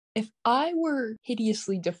If I were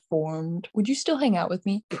hideously deformed, would you still hang out with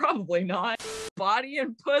me? Probably not. Body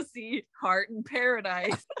and pussy, heart in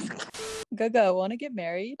paradise. Gaga, wanna get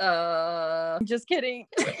married? I'm just kidding.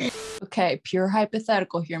 Okay, pure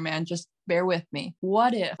hypothetical here, man. Just bear with me.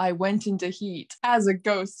 What if I went into heat as a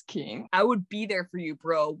ghost king? I would be there for you,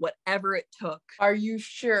 bro, whatever it took. Are you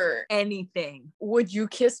sure? Anything. Would you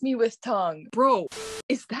kiss me with tongue? Bro,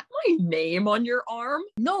 is that my name on your arm?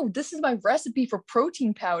 No, this is my recipe for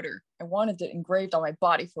protein powder. I wanted it engraved on my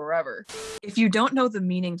body forever. If you don't know the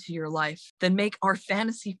meaning to your life, then make our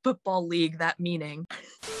fantasy football league that meaning.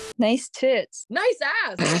 Nice tits. Nice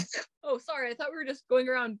ass! Oh, sorry, I thought we were just going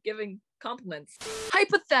around giving compliments.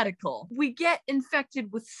 Hypothetical. We get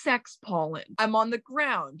infected with sex pollen. I'm on the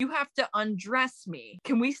ground. You have to undress me.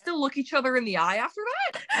 Can we still look each other in the eye after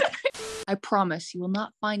that? I promise you will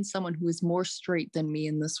not find someone who is more straight than me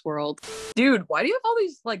in this world. Dude, why do you have all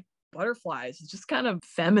these, like, butterflies? It's just kind of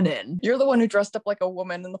feminine. You're the one who dressed up like a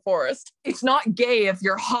woman in the forest. It's not gay if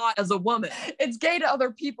you're hot as a woman. It's gay to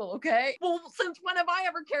other people, okay? Well, since when have I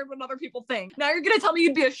ever cared what other people think? Now you're gonna tell me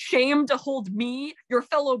you'd be ashamed to hold me, your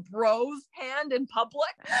fellow bro's, hand in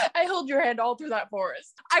public? I held your hand all through that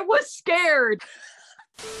forest. I was scared.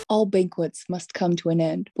 All banquets must come to an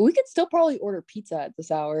end, but we could still probably order pizza at this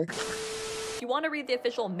hour. If you want to read the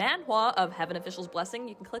official manhwa of Heaven Official's Blessing,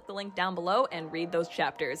 you can click the link down below and read those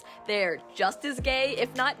chapters. They're just as gay,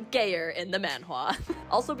 if not gayer, in the manhwa.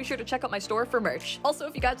 Also, be sure to check out my store for merch. Also,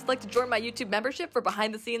 if you guys would like to join my YouTube membership for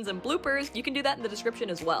behind the scenes and bloopers, you can do that in the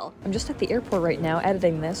description as well. I'm just at the airport right now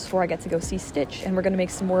editing this before I get to go see Stitch, and we're gonna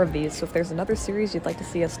make some more of these, so if there's another series you'd like to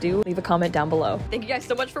see us do, leave a comment down below. Thank you guys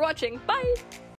so much for watching. Bye!